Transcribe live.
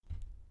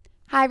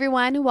Hi,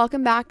 everyone.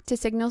 Welcome back to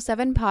Signal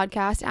 7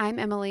 Podcast. I'm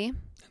Emily.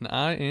 And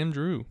I am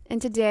Drew.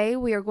 And today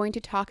we are going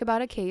to talk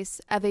about a case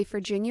of a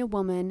Virginia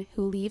woman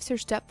who leaves her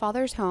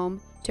stepfather's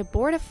home to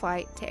board a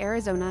flight to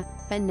Arizona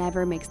but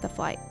never makes the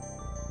flight.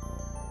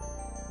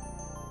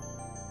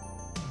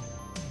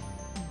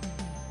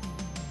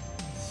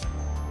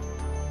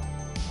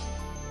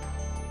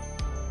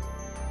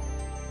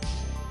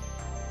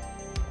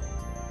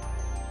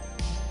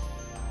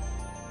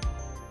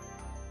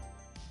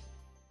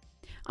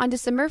 On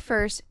December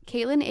 1st,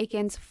 Katelin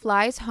Akens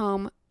flies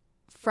home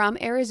from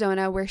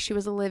Arizona where she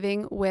was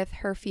living with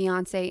her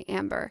fiancé,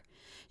 Amber.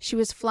 She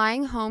was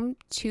flying home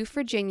to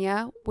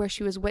Virginia where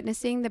she was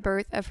witnessing the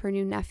birth of her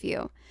new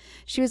nephew.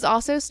 She was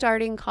also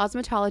starting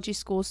cosmetology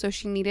school, so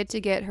she needed to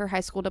get her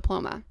high school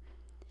diploma.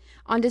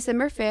 On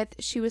December 5th,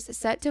 she was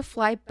set to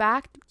fly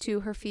back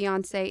to her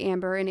fiancé,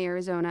 Amber, in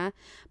Arizona,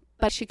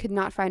 but she could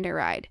not find a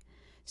ride.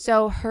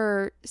 So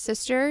her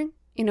sister,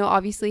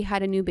 obviously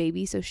had a new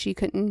baby, so she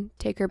couldn't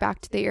take her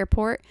back to the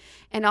airport.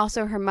 And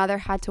also her mother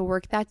had to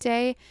work that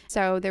day,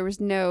 so there was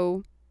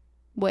no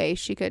way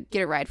she could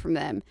get a ride from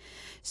them.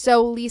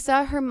 So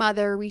Lisa, her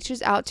mother,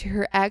 reaches out to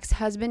her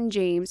ex-husband,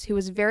 James, who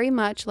was very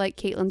much like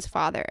Katelin's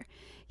father.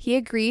 He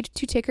agreed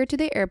to take her to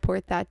the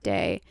airport that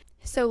day.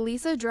 So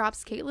Lisa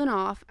drops Katelin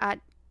off at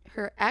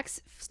her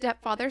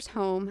ex-stepfather's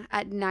home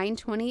at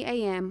 9:20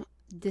 a.m.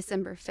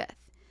 December 5th.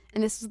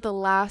 And this was the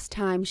last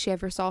time she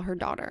ever saw her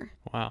daughter.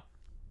 Wow.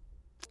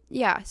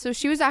 Yeah, so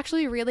she was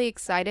actually really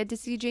excited to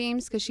see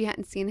James because she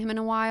hadn't seen him in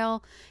a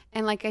while.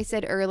 And like I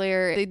said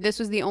earlier, this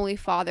was the only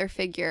father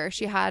figure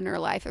she had in her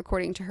life,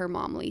 according to her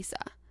mom,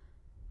 Lisa.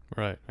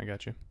 Right, I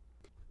got you.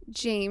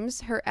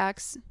 James, her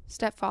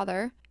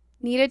ex-stepfather,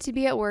 needed to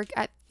be at work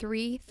at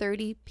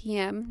 3:30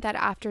 p.m. that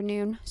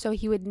afternoon, so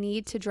he would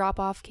need to drop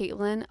off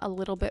Katelin a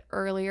little bit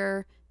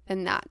earlier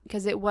than that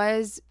because it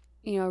was,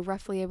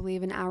 roughly, I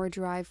believe, an hour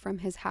drive from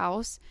his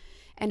house.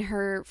 And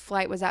her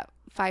flight was at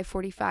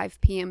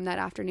 5:45 p.m. that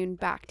afternoon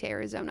back to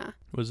Arizona.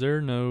 Was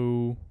there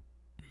no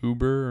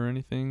Uber or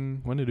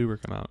anything? When did Uber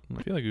come out?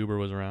 I feel like Uber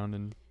was around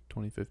in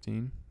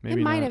 2015.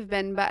 Maybe it might not. have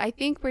been, but I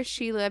think where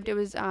she lived, it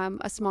was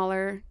a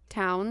smaller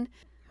town.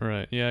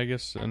 Right. Yeah, I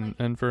guess.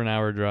 And for an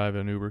hour drive,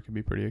 an Uber could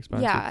be pretty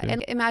expensive. Yeah. Too.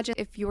 And imagine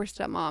if your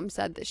stepmom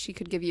said that she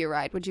could give you a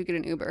ride. Would you get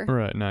an Uber?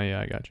 Right. No, yeah,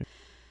 I got you.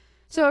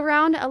 So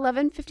around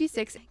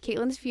 11:56,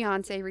 Katelin's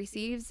fiance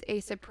receives a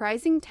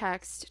surprising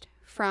text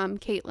from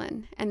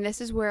Katelin, and this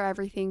is where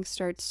everything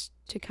starts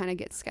to kind of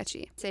get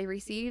sketchy. She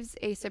receives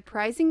a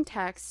surprising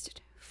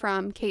text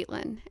from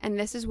Katelin, and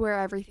this is where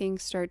everything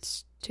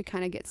starts to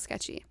kind of get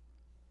sketchy.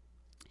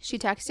 She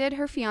texted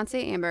her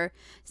fiance Amber,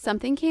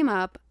 "Something came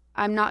up.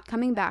 I'm not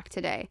coming back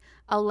today.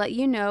 I'll let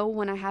you know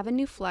when I have a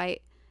new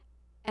flight,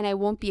 and I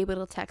won't be able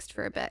to text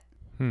for a bit."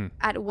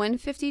 At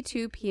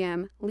 1:52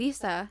 p.m.,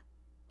 Lisa,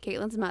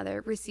 Katelin's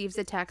mother, receives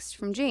a text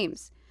from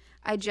James.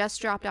 "I just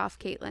dropped off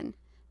Katelin.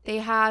 They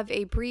have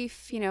a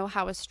brief,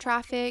 how was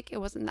traffic? It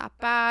wasn't that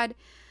bad."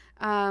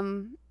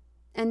 And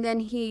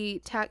then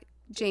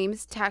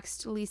James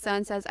texts Lisa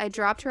and says, "I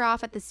dropped her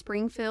off at the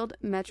Springfield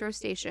metro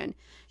station.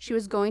 She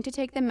was going to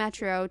take the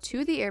metro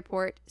to the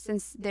airport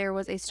since there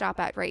was a stop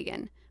at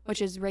Reagan,"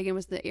 Reagan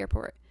was the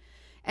airport.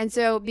 And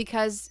so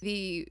because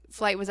the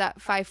flight was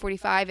at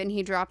 5:45 and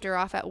he dropped her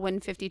off at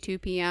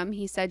 1:52 p.m.,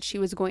 he said she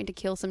was going to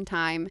kill some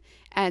time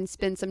and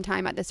spend some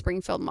time at the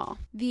Springfield Mall.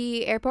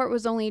 The airport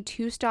was only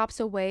 2 stops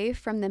away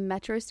from the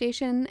metro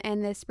station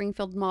and the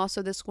Springfield Mall,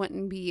 so this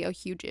wouldn't be a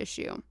huge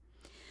issue.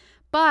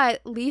 But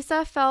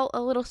Lisa felt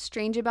a little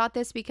strange about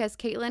this because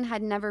Katelin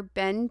had never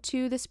been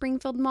to the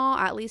Springfield Mall,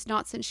 at least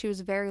not since she was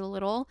very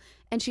little,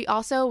 and she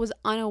also was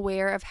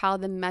unaware of how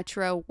the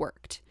metro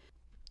worked.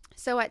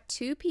 So at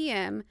 2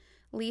 p.m.,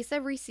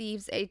 Lisa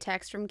receives a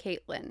text from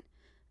Katelin.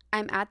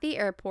 "I'm at the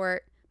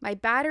airport. My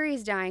battery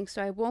is dying,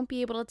 so I won't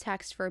be able to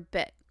text for a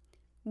bit."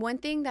 One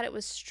thing that it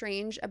was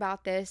strange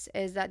about this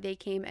is that they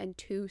came in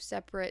 2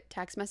 separate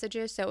text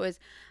messages. So it was,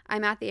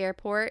 "I'm at the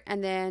airport,"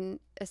 and then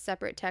a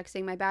separate text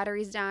saying, "My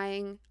battery's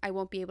dying. I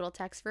won't be able to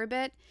text for a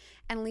bit."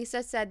 And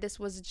Lisa said this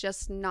was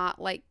just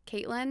not like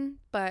Katelin,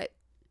 but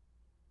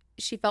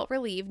she felt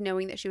relieved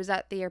knowing that she was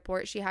at the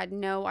airport. She had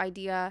no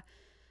idea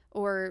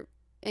or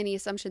any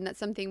assumption that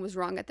something was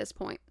wrong at this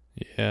point.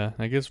 Yeah,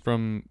 I guess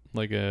from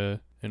like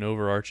an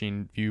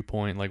overarching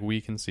viewpoint, like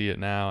we can see it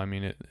now. I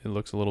mean, it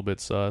looks a little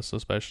bit sus,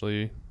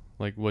 especially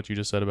like what you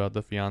just said about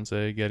the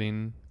fiance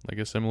getting like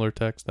a similar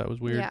text. That was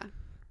weird. Yeah.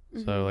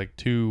 Mm-hmm. So like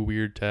 2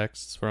 weird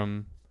texts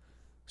from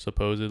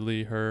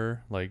supposedly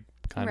her, like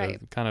kind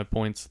of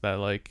points that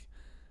like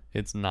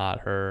it's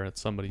not her,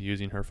 it's somebody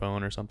using her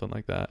phone or something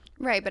like that.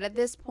 Right, but at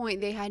this point,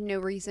 they had no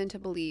reason to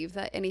believe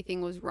that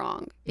anything was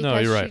wrong. No,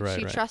 you're right.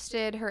 She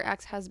trusted her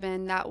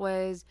ex-husband. That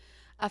was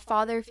a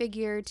father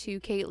figure to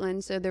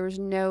Katelin, so there was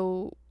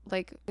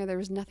there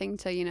was nothing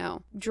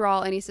to,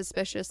 draw any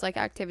suspicious,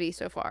 activity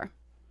so far.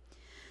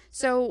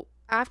 So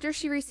after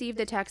she received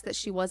the text that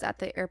she was at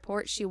the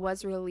airport, she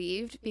was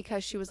relieved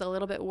because she was a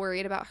little bit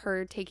worried about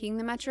her taking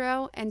the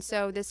metro, and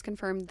so this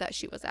confirmed that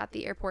she was at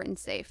the airport and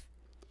safe.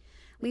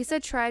 Lisa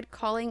tried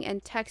calling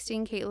and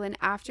texting Katelin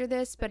after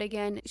this, but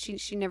again,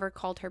 she never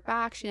called her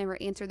back. She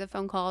never answered the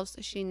phone calls.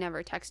 She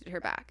never texted her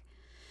back.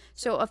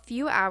 So a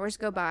few hours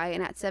go by,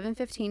 and at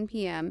 7:15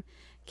 p.m.,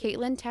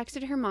 Katelin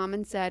texted her mom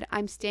and said,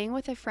 "I'm staying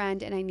with a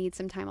friend and I need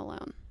some time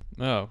alone."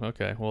 Oh,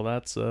 okay. Well,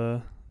 that's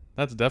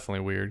definitely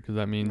weird, because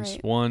that means,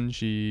 Right. one,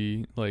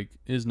 she, like,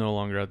 is no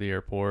longer at the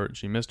airport.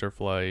 She missed her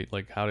flight.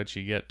 Like, how did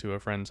she get to a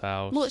friend's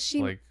house? Well,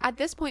 like, at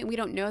this point, we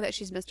don't know that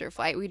she's missed her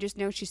flight. We just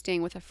know she's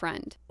staying with a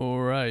friend.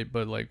 all right,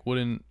 but, like,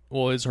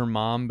 is her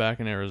mom back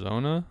in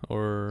Arizona,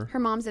 or? Her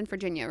mom's in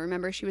Virginia.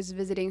 Remember, she was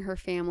visiting her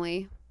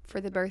family for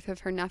the birth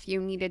of her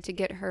nephew, needed to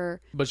get her.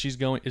 But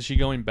is she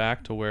going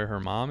back to where her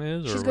mom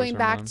is? Or She's was going her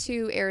back mom...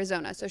 to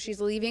Arizona. So she's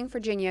leaving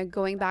Virginia,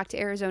 going back to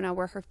Arizona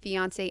where her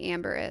fiance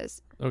Amber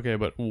is. Okay,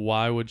 but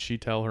why would she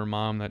tell her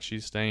mom that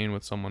she's staying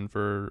with someone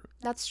for...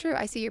 That's true.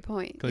 I see your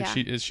point. Like,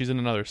 yeah. she's in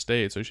another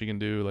state, so she can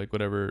do, like,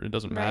 whatever. It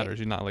doesn't Right. matter.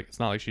 She's not, like, it's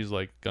not like she's,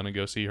 like, gonna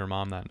go see her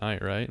mom that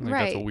night, right? Like,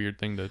 Right. That's a weird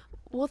thing to...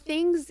 Well,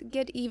 things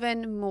get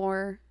even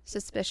more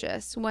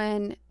suspicious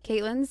when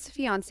Katelin's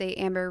fiance,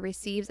 Amber,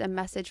 receives a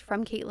message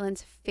from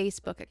Katelin's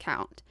Facebook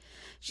account.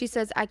 She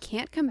says, "I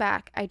can't come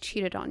back. I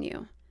cheated on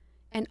you."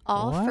 And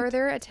all What?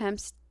 further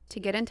attempts to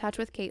get in touch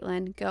with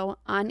Katelin go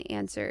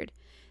unanswered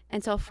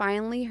until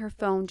finally her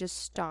phone just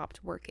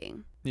stopped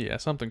working. Yeah,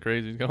 something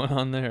crazy is going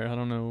on there. I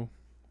don't know.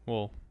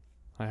 Well,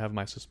 I have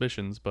my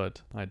suspicions,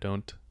 but I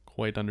don't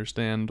quite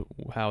understand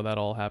how that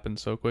all happened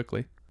so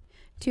quickly.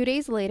 2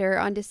 days later,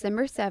 on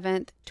December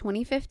 7th,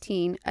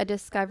 2015, a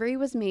discovery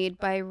was made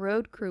by a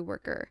road crew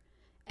worker.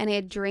 In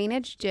a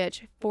drainage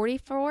ditch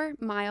 44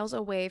 miles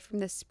away from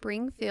the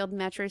Springfield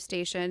metro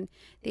station,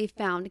 they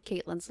found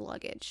Katelin's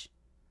luggage.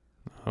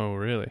 Oh,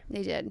 really?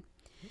 They did.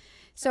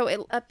 So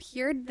it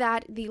appeared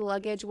that the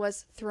luggage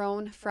was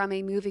thrown from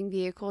a moving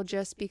vehicle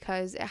just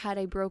because it had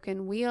a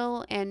broken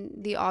wheel and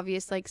the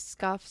obvious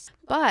scuffs.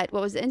 But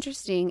what was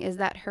interesting is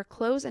that her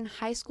clothes and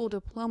high school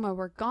diploma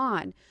were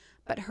gone,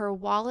 but her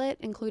wallet,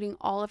 including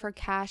all of her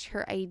cash,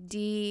 her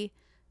ID,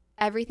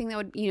 everything that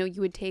would, you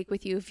would take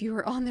with you if you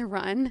were on the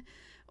run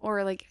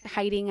or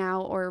hiding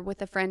out or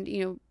with a friend,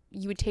 you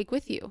would take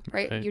with you,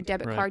 right? Your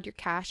debit card, your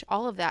cash,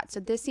 all of that. So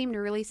this seemed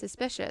really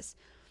suspicious.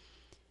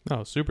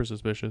 Oh, super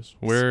suspicious.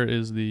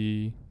 Where's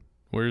the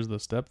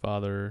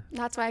stepfather?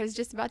 That's what I was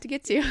just about to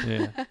get to.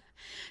 Yeah.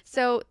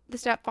 So the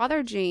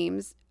stepfather,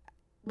 James,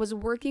 was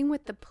working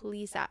with the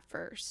police at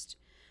first.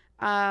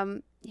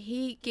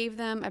 He gave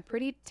them a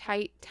pretty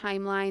tight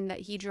timeline that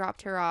he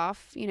dropped her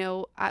off,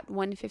 at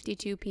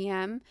 1:52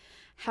 p.m.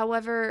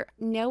 However,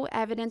 no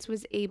evidence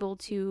was able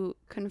to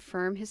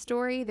confirm his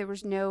story. There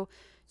was no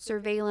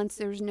surveillance.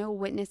 There was no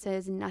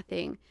witnesses,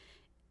 nothing.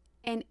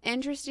 And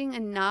interesting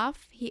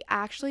enough, he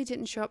actually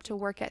didn't show up to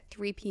work at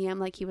 3 p.m.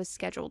 like he was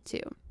scheduled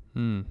to.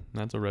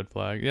 That's a red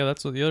flag. Yeah,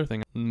 that's the other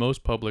thing.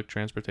 Most public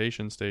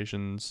transportation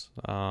stations,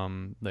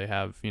 they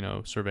have,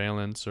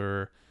 surveillance,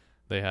 or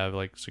they have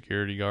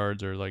security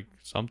guards or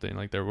something.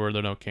 Were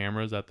there no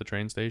cameras at the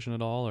train station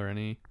at all, or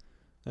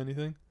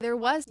anything? There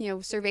was,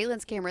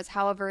 surveillance cameras.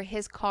 However,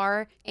 his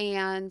car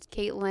and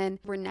Katelin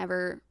were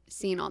never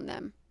seen on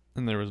them.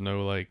 And there was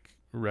no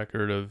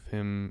record of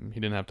him. He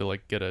didn't have to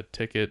get a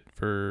ticket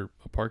for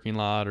a parking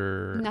lot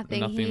or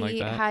nothing like that. He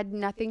had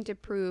nothing to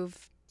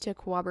prove to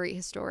corroborate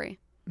his story.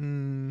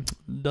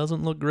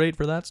 Doesn't look great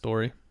for that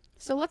story.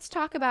 So let's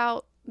talk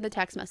about the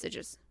text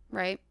messages,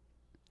 right?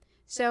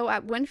 So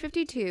at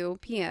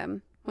 1:52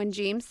 p.m., when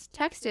James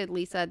texted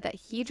Lisa that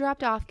he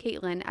dropped off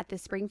Katelin at the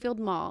Springfield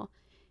Mall,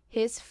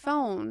 his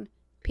phone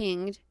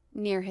pinged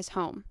near his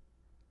home.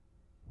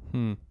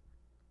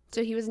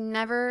 So he was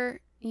never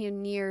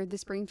near the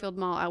Springfield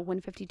Mall at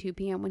 1:52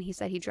 p.m. when he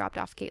said he dropped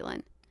off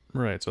Katelin.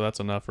 Right, so that's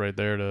enough right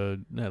there to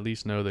at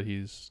least know that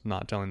he's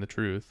not telling the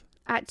truth.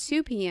 At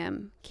 2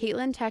 p.m.,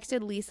 Katelin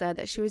texted Lisa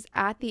that she was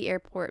at the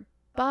airport,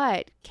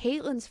 but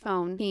Katelin's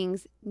phone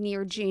pings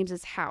near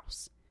James's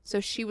house, so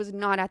she was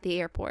not at the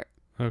airport.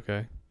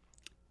 Okay.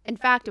 In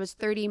fact, it was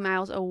 30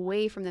 miles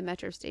away from the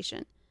metro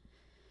station.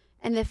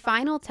 And the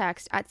final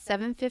text at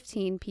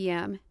 7:15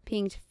 p.m.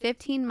 pinged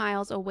 15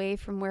 miles away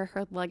from where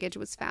her luggage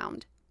was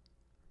found.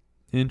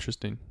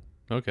 Interesting.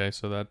 Okay,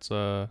 so that's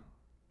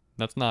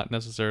not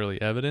necessarily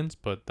evidence,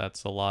 but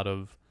that's a lot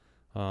of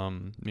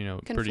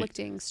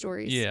conflicting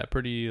stories. Yeah,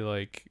 pretty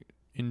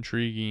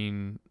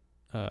intriguing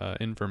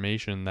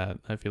information that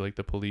I feel like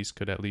the police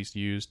could at least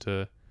use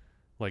to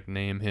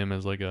name him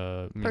as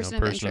a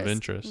person of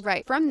interest.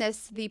 Right. From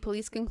this, the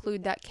police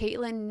conclude that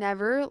Katelin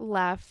never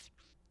left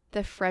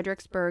the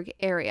Fredericksburg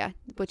area,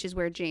 which is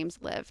where James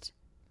lived.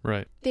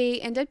 Right.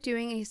 They end up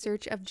doing a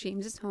search of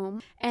James's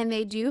home, and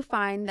they do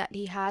find that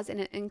he has an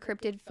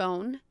encrypted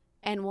phone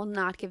and will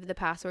not give the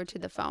password to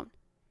the phone.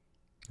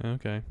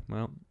 Okay.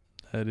 Well,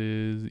 that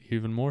is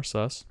even more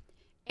sus.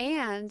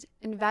 And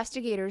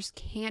investigators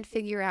can't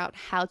figure out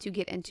how to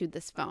get into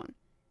this phone.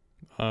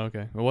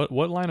 Okay. What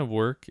line of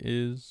work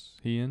is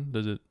he in?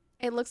 Does it...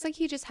 It looks like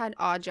he just had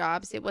odd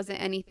jobs. It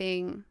wasn't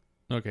anything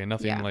Okay,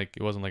 nothing Yeah. like,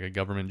 it wasn't like a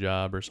government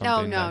job or No,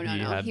 something no, that no, he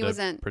no. had He to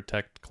wasn't.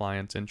 protect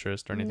clients'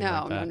 interest or anything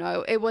No, like that.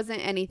 no. It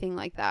wasn't anything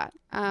like that.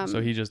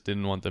 So he just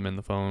didn't want them in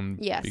the phone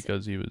Yes.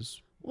 because he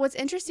was... What's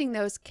interesting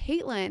though is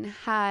Katelin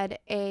had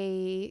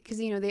because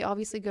they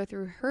obviously go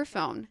through her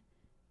phone,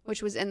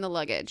 which was in the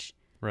luggage.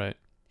 Right.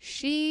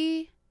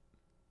 She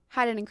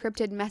had an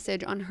encrypted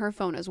message on her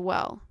phone as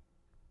well.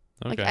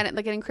 Okay.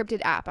 Like an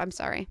encrypted app, I'm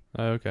sorry.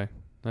 Okay.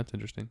 That's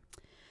interesting.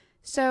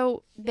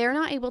 So they're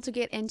not able to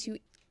get into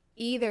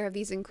either of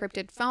these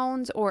encrypted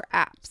phones or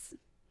apps.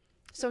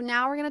 So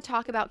now we're going to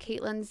talk about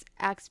Katelin's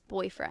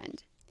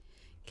ex-boyfriend.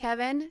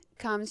 Kevin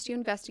comes to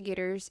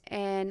investigators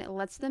and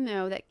lets them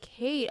know that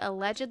Kate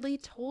allegedly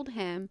told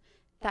him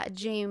that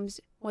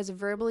James was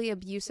verbally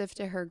abusive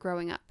to her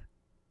growing up.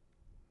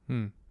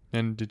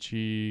 And did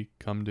she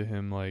come to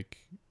him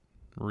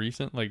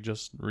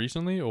just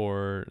recently,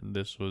 or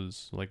this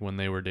was like when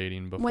they were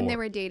dating before? When they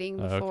were dating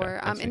before.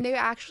 Okay. And they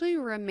actually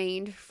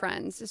remained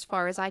friends as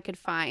far as I could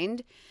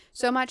find.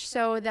 So much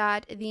so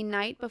that the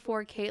night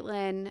before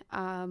Katelin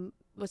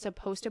was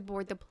supposed to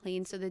board the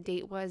plane, so the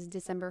date was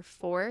December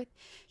 4th,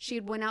 she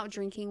went out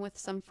drinking with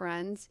some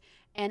friends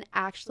and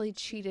actually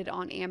cheated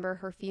on Amber,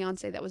 her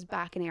fiance that was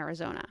back in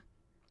Arizona.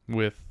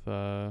 With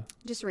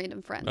just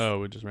random friends. Oh,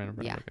 with just random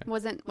friends. Yeah, Okay.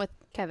 wasn't with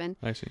Kevin.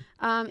 I see.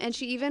 And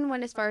she even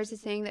went as far as to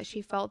saying that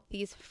she felt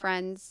these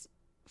friends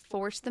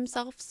forced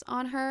themselves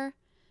on her,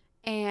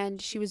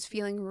 and she was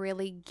feeling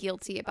really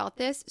guilty about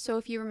this. So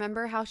if you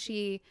remember how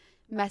she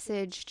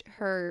messaged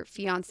her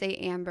fiance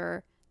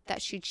Amber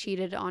that she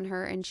cheated on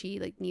her and she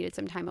needed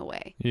some time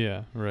away.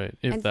 Yeah, right.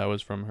 If that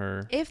was from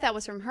her. If that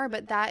was from her,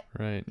 but that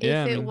right.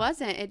 If it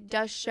wasn't, it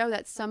does show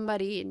that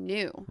somebody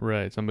knew.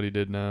 Right, somebody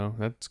did know.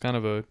 That's kind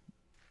of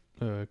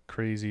a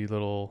crazy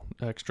little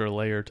extra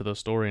layer to the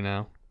story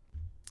now.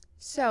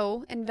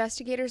 So,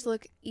 investigators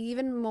look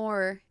even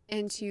more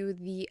into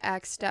the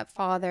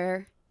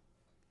ex-stepfather,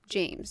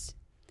 James,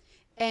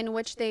 in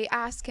which they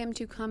ask him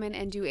to come in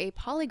and do a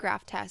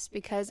polygraph test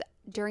because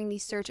during the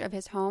search of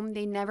his home,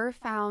 they never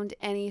found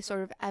any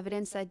sort of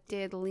evidence that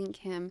did link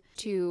him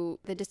to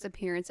the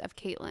disappearance of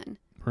Katelin.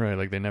 Right,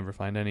 like they never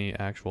find any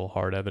actual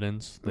hard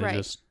evidence. They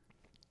just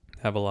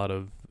have a lot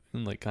of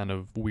kind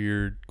of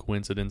weird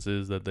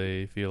coincidences that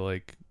they feel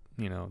like,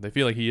 they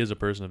feel like he is a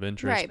person of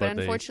interest. Right, but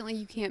unfortunately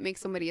you can't make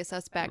somebody a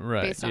suspect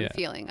based on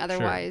feeling.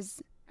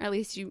 Otherwise, at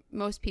least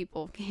most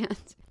people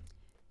can't.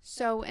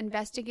 So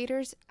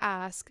investigators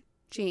ask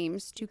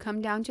James to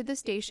come down to the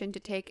station to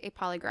take a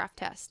polygraph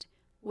test,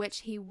 which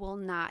he will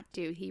not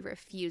do. He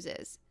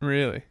refuses.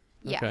 Really?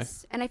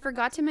 Yes. Okay. And I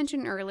forgot to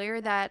mention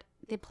earlier that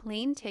the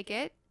plane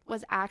ticket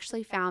was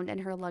actually found in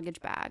her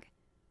luggage bag.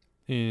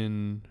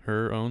 In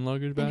her own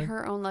luggage bag? In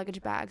her own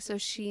luggage bag. So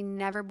she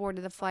never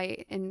boarded the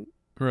flight.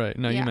 Right.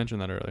 No, you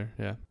mentioned that earlier.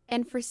 Yeah.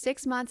 And for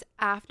 6 months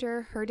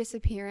after her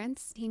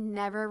disappearance, he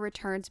never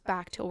returns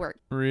back to work.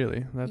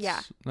 Really?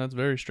 That's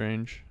very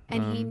strange.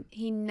 And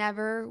he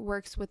never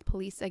works with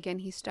police again.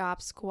 He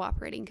stops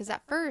cooperating because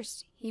at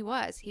first he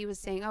was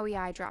saying, "Oh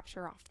yeah, I dropped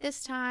her off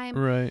this time,"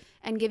 right,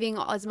 and giving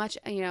as much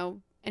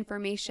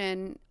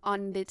information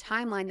on the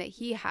timeline that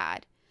he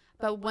had.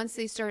 But once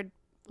they started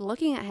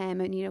looking at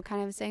him and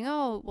kind of saying,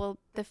 "Oh, well,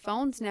 the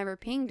phone's never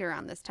pinged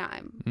around this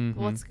time. Mm-hmm.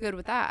 What's good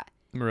with that?"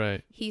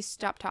 Right. He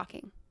stopped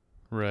talking.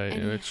 Right.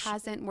 And he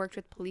hasn't worked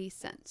with police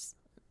since.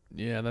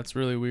 Yeah, that's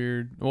really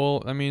weird.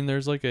 Well, I mean,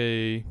 there's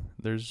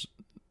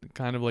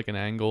kind of like an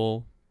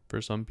angle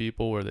for some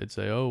people where they'd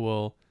say, "Oh,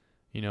 well,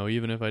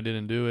 even if I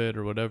didn't do it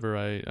or whatever,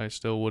 I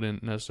still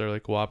wouldn't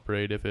necessarily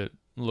cooperate if it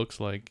looks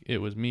like it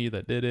was me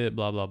that did it,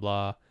 blah, blah,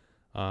 blah."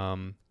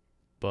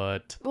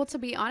 But... Well, to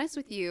be honest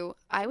with you,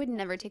 I would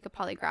never take a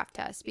polygraph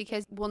test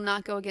because it will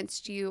not go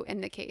against you in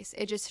the case.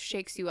 It just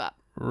shakes you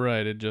up.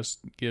 Right. It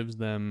just gives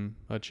them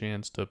a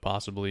chance to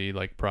possibly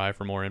pry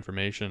for more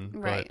information.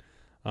 Right.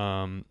 But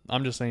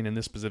I'm just saying in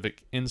this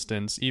specific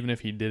instance, even if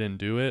he didn't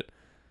do it,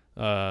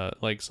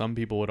 some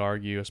people would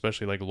argue,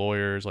 especially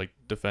lawyers,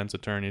 defense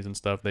attorneys and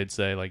stuff, they'd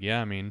say yeah,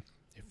 I mean,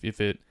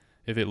 if it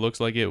looks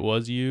like it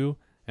was you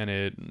and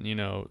it,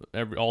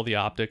 all the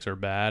optics are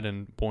bad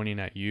and pointing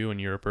at you and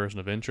you're a person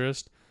of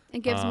interest, it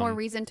gives more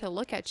reason to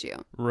look at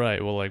you.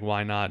 Right. Well,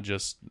 why not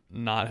just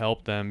not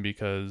help them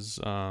because,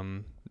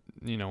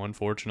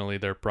 unfortunately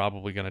they're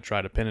probably going to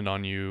try to pin it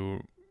on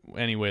you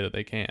any way that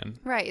they can.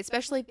 Right.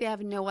 Especially if they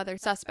have no other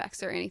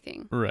suspects or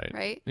anything. Right.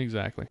 Right.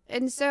 Exactly.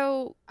 And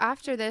so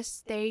after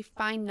this, they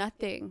find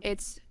nothing.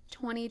 It's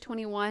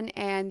 2021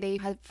 and they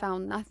have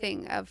found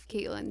nothing of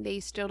Katelin. They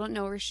still don't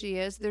know where she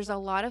is. There's a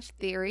lot of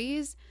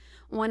theories.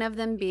 One of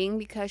them being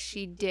because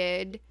she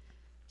did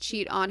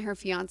cheat on her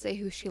fiance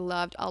who she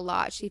loved a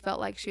lot. She felt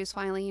like she was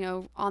finally,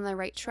 on the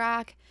right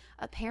track.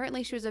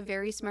 Apparently she was a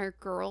very smart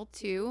girl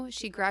too.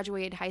 She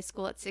graduated high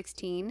school at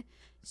 16.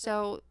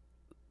 So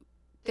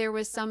there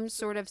was some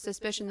sort of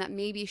suspicion that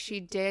maybe she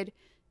did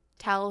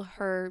tell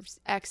her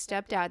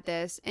ex-stepdad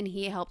this and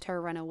he helped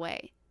her run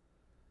away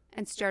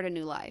and start a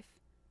new life.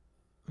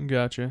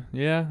 Gotcha.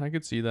 Yeah, I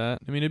could see that.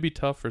 I mean, it'd be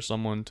tough for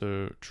someone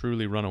to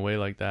truly run away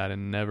like that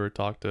and never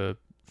talk to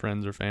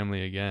friends or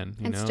family again.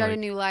 And start a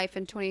new life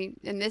in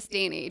this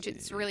day and age.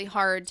 It's really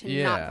hard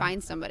to not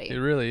find somebody. It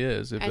really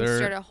is. And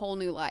start a whole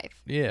new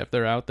life. Yeah, if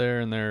they're out there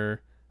and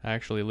they're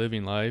actually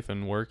living life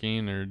and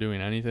working or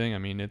doing anything, I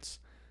mean, it's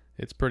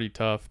pretty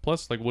tough.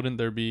 Plus, like, wouldn't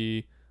there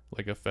be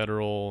like a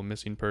federal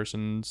missing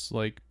persons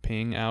like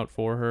ping out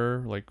for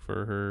her, like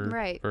for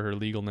her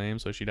legal name?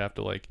 So she'd have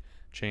to like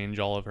change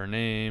all of her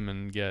name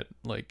and get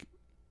like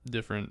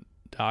different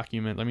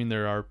documents. I mean,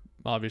 there are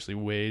obviously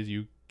ways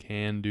you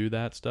can do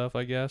that stuff,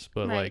 I guess,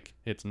 but like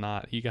it's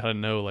not, you gotta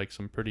know like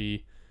some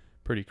pretty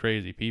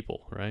crazy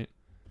people, right?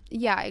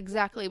 Yeah,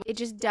 exactly. It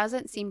just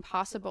doesn't seem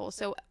possible.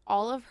 So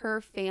all of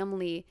her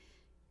family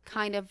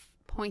kind of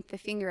point the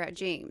finger at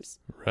James.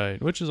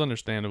 Right, which is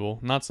understandable.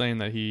 Not saying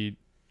that he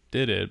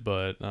did it,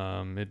 but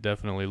it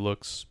definitely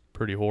looks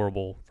pretty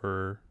horrible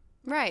for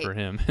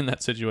him in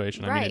that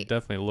situation. I mean, it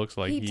definitely looks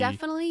like he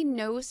definitely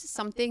knows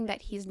something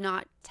that he's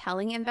not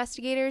telling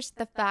investigators.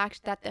 The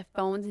fact that the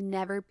phones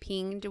never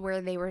pinged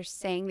where they were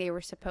saying they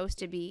were supposed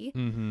to be.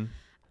 Mm-hmm.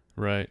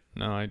 Right.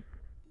 No, I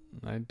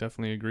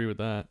definitely agree with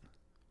that.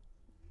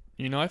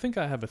 You know, I think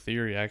I have a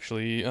theory,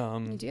 actually,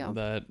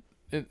 that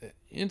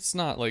it's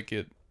not like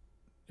it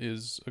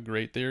is a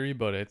great theory,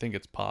 but I think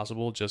it's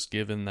possible, just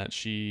given that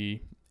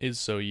she is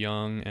so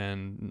young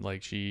and,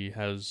 like, she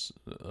has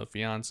a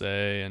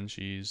fiance and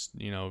she's,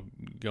 you know,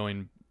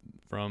 going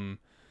from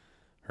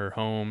her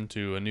home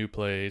to a new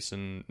place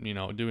and, you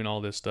know, doing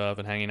all this stuff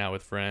and hanging out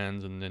with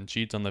friends and then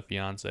cheats on the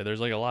fiance. There's,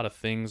 like, a lot of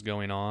things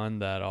going on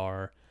that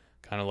are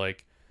kind of,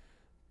 like,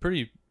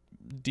 pretty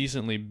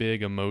decently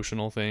big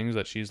emotional things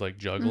that she's like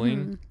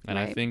juggling, and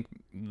I think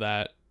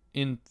that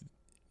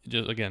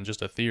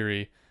just a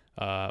theory,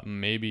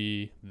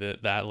 maybe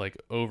that like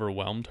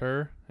overwhelmed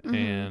her,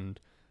 and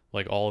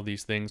like all of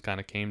these things kind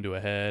of came to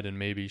a head, and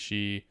maybe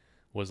she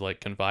was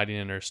like confiding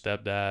in her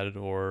stepdad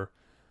or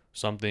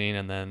something,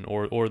 and then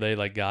or they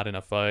like got in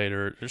a fight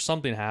or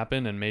something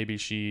happened, and maybe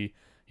she,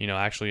 you know,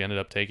 actually ended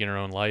up taking her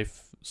own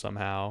life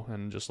somehow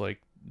and just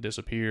like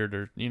disappeared,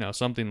 or, you know,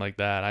 something like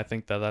that. I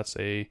think that that's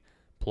a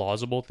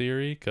plausible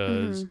theory,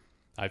 because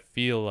I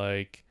feel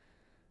like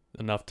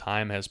enough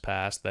time has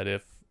passed that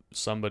if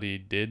somebody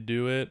did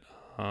do it,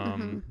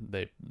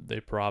 they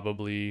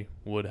probably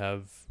would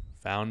have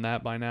found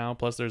that by now.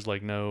 Plus there's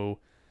no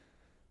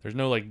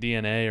like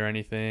DNA or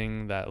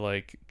anything that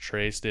like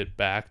traced it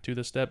back to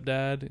the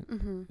stepdad,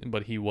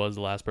 but he was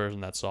the last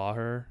person that saw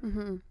her.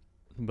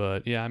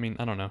 But yeah, I mean,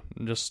 I don't know,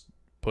 I'm just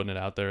putting it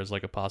out there as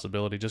like a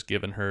possibility, just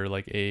given her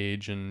like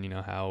age and, you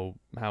know,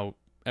 how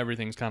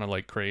everything's kind of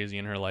like crazy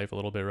in her life a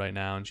little bit right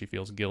now, and she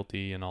feels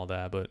guilty and all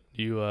that. But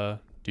do you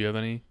have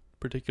any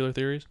particular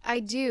theories? I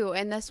do,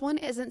 and this one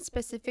isn't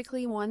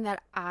specifically one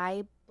that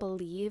I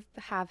believe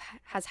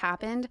has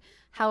happened.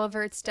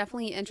 However, it's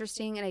definitely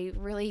interesting and a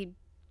really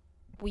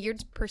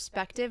weird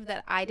perspective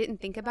that I didn't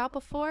think about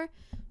before.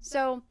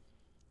 So,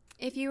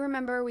 if you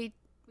remember, we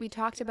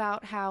talked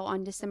about how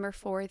on December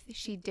 4th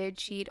she did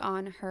cheat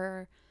on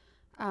her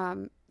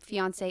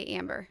fiance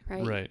Amber,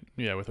 right? Right.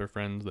 Yeah, with her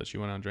friends that she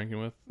went out drinking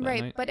with that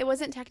right, night. But it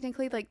wasn't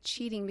technically like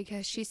cheating,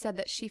 because she said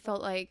that she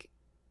felt like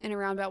in a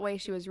roundabout way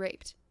she was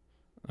raped.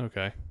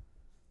 Okay.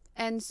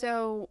 And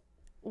so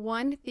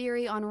one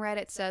theory on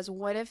Reddit says,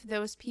 what if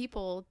those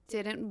people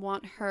didn't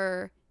want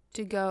her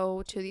to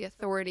go to the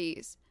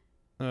authorities?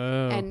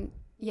 Oh. And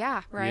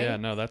yeah, right? Yeah,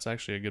 no, that's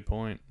actually a good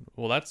point.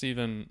 Well,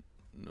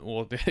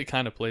 it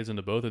kind of plays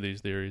into both of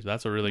these theories.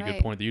 That's a really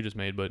good point that you just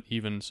made, but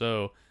even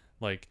so,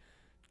 like,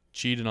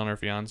 cheated on her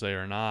fiance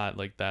or not,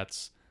 like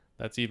that's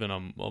even a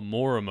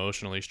more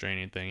emotionally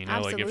straining thing, you know.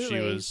 Absolutely.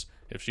 Like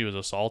if she was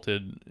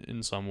assaulted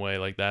in some way,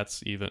 like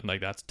that's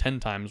 10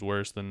 times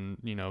worse than,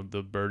 you know,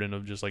 the burden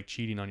of just like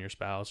cheating on your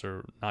spouse,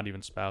 or not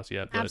even spouse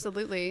yet, but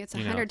absolutely, it's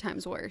 100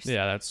 times worse.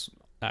 Yeah, that's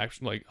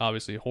actually like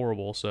obviously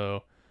horrible.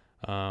 So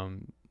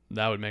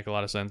that would make a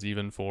lot of sense,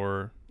 even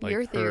for like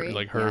your theory, her,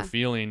 like her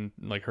feeling,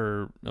 like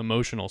her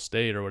emotional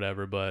state or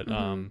whatever. But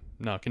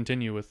no,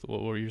 continue with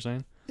what were you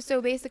saying? So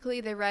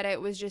basically, the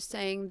Reddit was just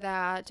saying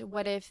that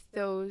what if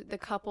the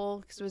couple,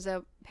 because it was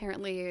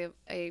apparently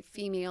a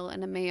female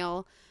and a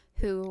male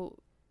who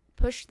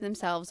pushed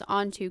themselves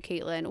onto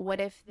Katelin,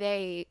 what if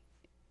they,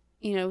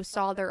 you know,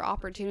 saw their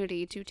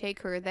opportunity to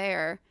take her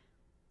there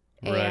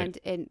and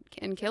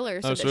kill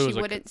her, so that she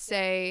wouldn't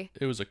say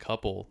it was a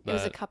couple. It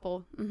was a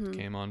couple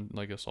came on,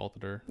 like,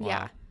 assaulted her. Wow.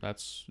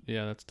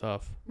 Yeah, that's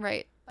tough.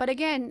 Right, but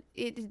again,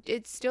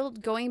 it's still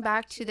going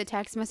back to the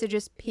text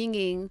messages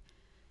pinging.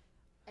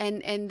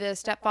 And the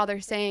stepfather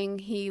saying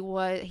he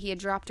had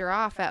dropped her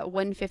off at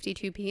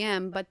 1:52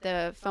 p.m., but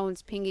the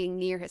phone's pinging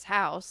near his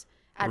house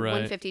at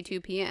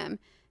 1:52 p.m.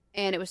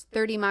 and it was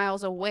 30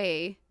 miles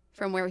away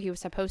from where he was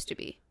supposed to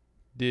be.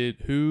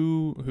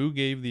 Who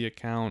gave the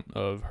account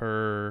of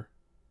her,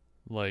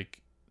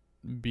 like,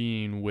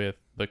 being with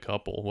the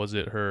couple? Was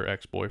it her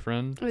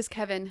ex-boyfriend? It was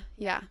Kevin,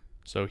 yeah.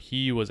 So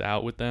he was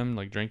out with them,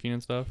 like, drinking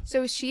and stuff?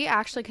 So she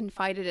actually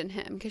confided in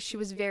him because she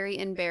was very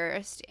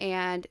embarrassed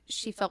and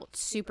she felt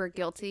super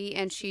guilty,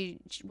 and she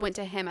went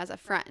to him as a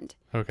friend.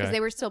 Okay. Because they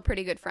were still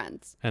pretty good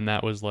friends. And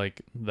that was,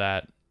 like,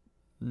 that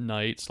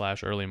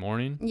night/early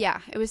morning? Yeah,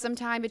 it was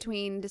sometime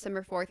between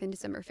December 4th and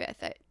December 5th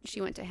that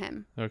she went to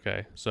him.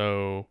 Okay,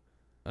 so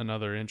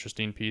another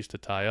interesting piece to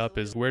tie up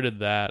is where did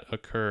that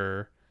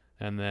occur?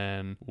 And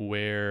then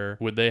where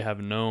would they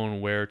have known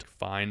where to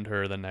find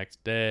her the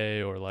next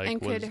day? Or like, and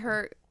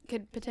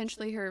could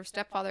potentially her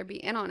stepfather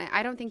be in on it?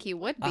 I don't think he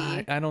would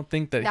be. I don't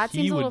think that that he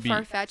seems a would little be.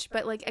 far-fetched,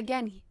 but like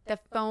again, the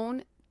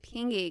phone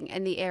pinging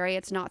in the area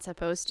it's not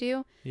supposed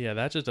to. Yeah,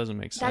 that just doesn't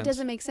make sense. That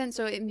doesn't make sense.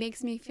 So it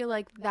makes me feel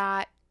like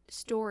that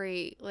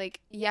story, like,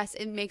 yes,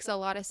 it makes a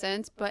lot of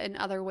sense, but in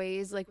other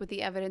ways, like with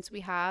the evidence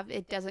we have,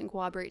 it doesn't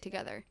cooperate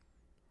together.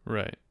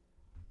 Right.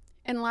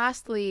 And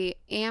lastly,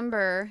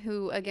 Amber,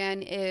 who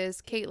again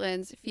is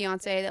Katelin's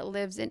fiance that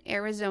lives in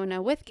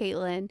Arizona with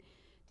Katelin,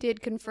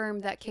 did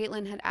confirm that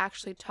Katelin had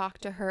actually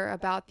talked to her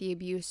about the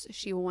abuse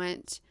she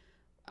went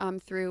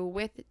through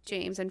with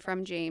James and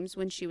from James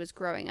when she was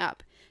growing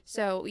up.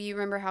 So you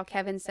remember how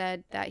Kevin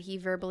said that he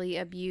verbally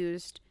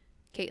abused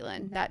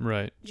Katelin, that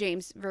right.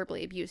 James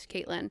verbally abused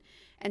Katelin.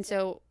 And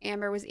so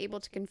Amber was able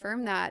to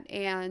confirm that.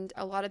 And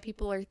a lot of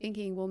people are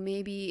thinking, well,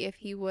 maybe if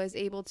he was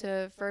able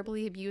to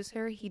verbally abuse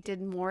her, he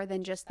did more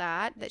than just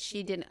that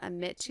she didn't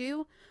admit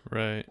to.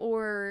 Right.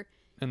 Or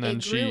and then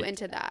it grew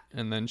into that.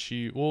 And then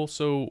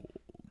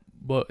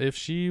but if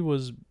she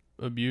was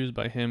abused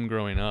by him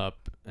growing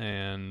up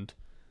and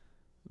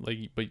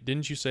like, but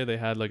didn't you say they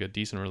had like a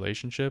decent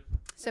relationship?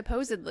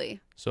 Supposedly.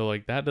 So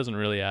like that doesn't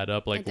really add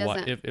up. Like, why,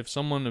 doesn't. if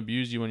someone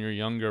abused you when you're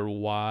younger,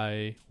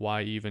 why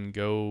even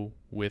go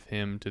with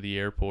him to the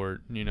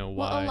airport? You know,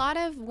 why? Well, a lot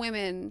of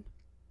women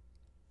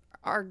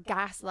are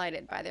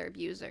gaslighted by their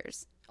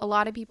abusers. A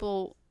lot of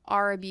people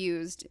are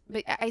abused,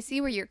 but I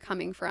see where you're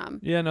coming from.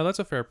 Yeah, no, that's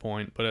a fair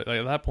point. But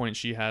at that point,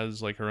 she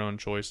has like her own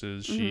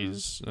choices. Mm-hmm.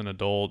 She's an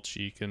adult.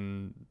 She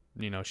can,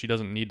 she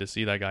doesn't need to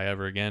see that guy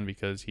ever again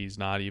because he's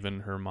not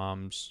even her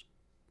mom's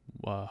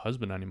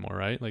husband anymore,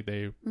 right? Like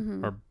they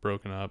mm-hmm. are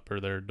broken up or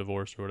they're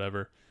divorced or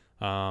whatever.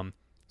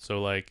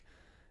 So like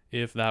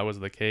if that was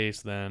the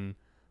case, then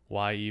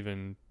why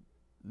even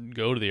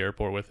go to the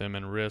airport with him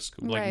and risk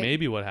like right.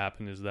 maybe what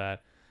happened is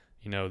that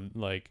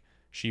like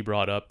she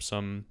brought up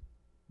some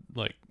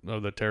like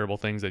of the terrible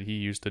things that he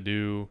used to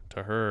do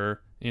to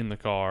her in the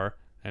car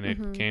and it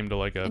mm-hmm. came to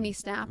like and he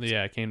snapped.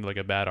 Yeah, it came to like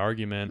a bad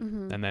argument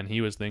mm-hmm. and then he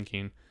was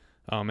thinking,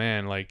 oh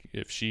man, like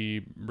if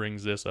she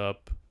brings this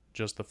up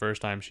just the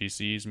first time she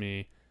sees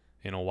me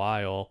in a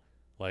while,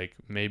 like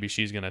maybe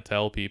she's going to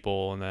tell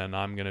people and then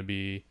I'm going to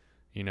be,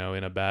 in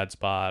a bad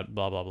spot,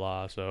 blah, blah,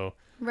 blah. So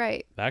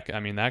right.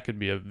 that could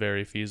be a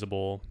very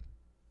feasible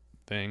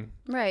thing.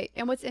 Right.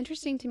 And what's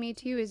interesting to me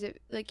too is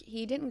like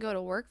he didn't go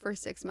to work for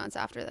 6 months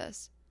after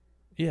this.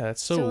 Yeah,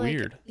 that's so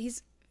weird.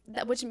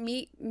 Which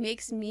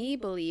makes me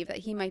believe that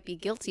he might be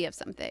guilty of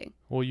something.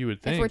 Well, you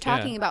would think. If we're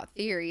talking about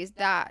theories,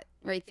 that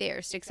right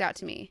there sticks out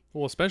to me.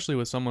 Well, especially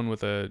with someone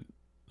with a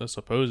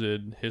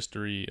supposed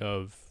history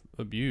of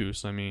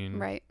abuse. I mean,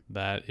 right.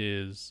 That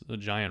is a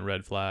giant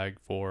red flag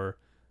for,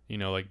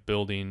 like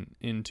building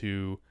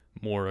into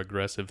more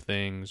aggressive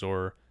things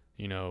or,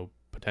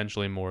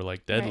 potentially more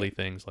like deadly right.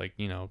 things. Like,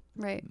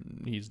 right.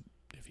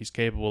 If he's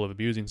capable of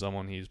abusing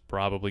someone, he's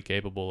probably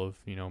capable of,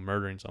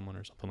 murdering someone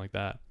or something like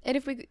that. And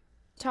if we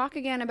talk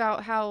again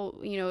about how,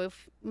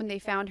 when they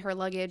found her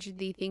luggage,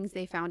 the things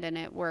they found in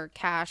it were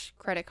cash,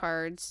 credit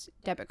cards,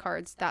 debit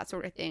cards, that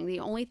sort of thing. The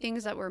only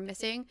things that were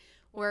missing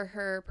were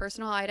her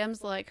personal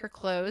items like her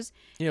clothes.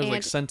 Yeah, it was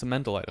like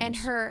sentimental items. And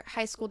her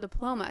high school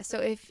diploma. So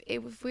if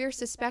we're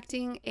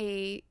suspecting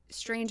a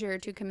stranger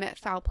to commit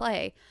foul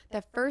play,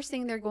 the first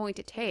thing they're going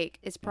to take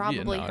is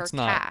probably her it's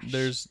cash. Not.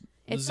 There's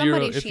it's zero.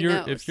 Somebody she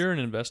knows. If you're an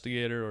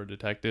investigator or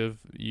detective,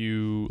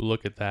 you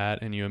look at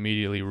that and you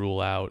immediately rule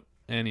out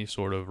any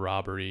sort of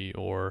robbery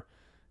or,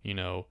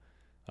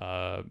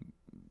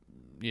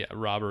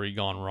 robbery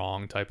gone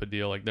wrong type of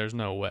deal. Like there's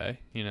no way,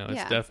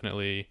 it's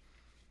definitely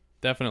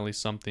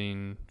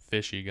something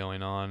fishy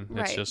going on.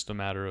 Right. It's just a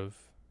matter of,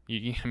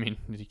 you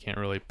can't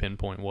really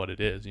pinpoint what it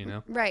is,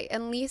 Right.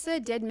 And Lisa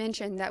did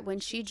mention that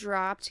when she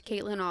dropped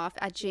Katelin off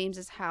at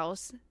James's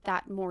house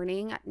that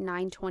morning at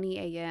 9:20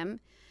 a.m.,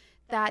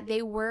 that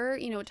they were,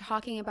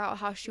 talking about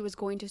how she was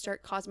going to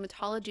start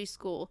cosmetology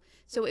school.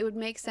 So it would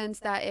make sense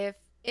that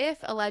if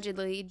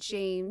allegedly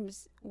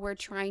James were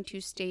trying to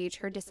stage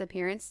her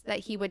disappearance, that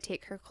he would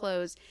take her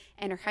clothes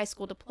and her high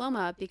school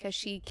diploma because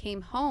she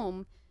came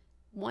home,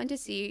 one, to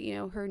see,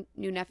 her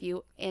new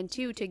nephew, and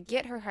two, to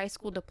get her high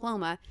school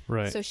diploma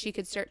right. so she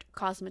could start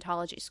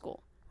cosmetology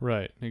school.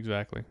 Right,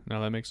 exactly. Now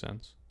that makes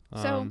sense.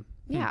 So,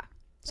 yeah.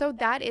 So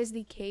that is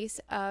the case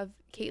of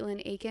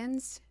Katelin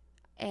Akens,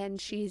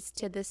 and she's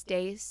to this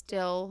day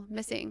still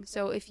missing.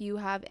 So if you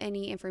have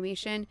any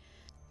information,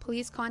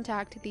 please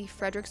contact the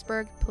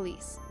Fredericksburg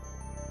Police.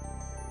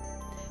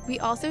 We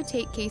also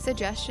take case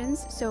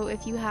suggestions, so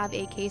if you have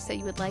a case that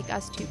you would like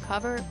us to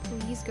cover,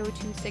 please go to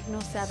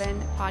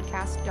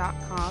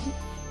signal7podcast.com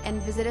and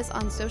visit us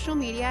on social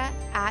media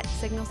at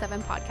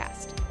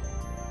Signal7Podcast.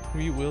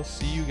 We will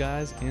see you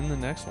guys in the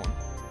next one.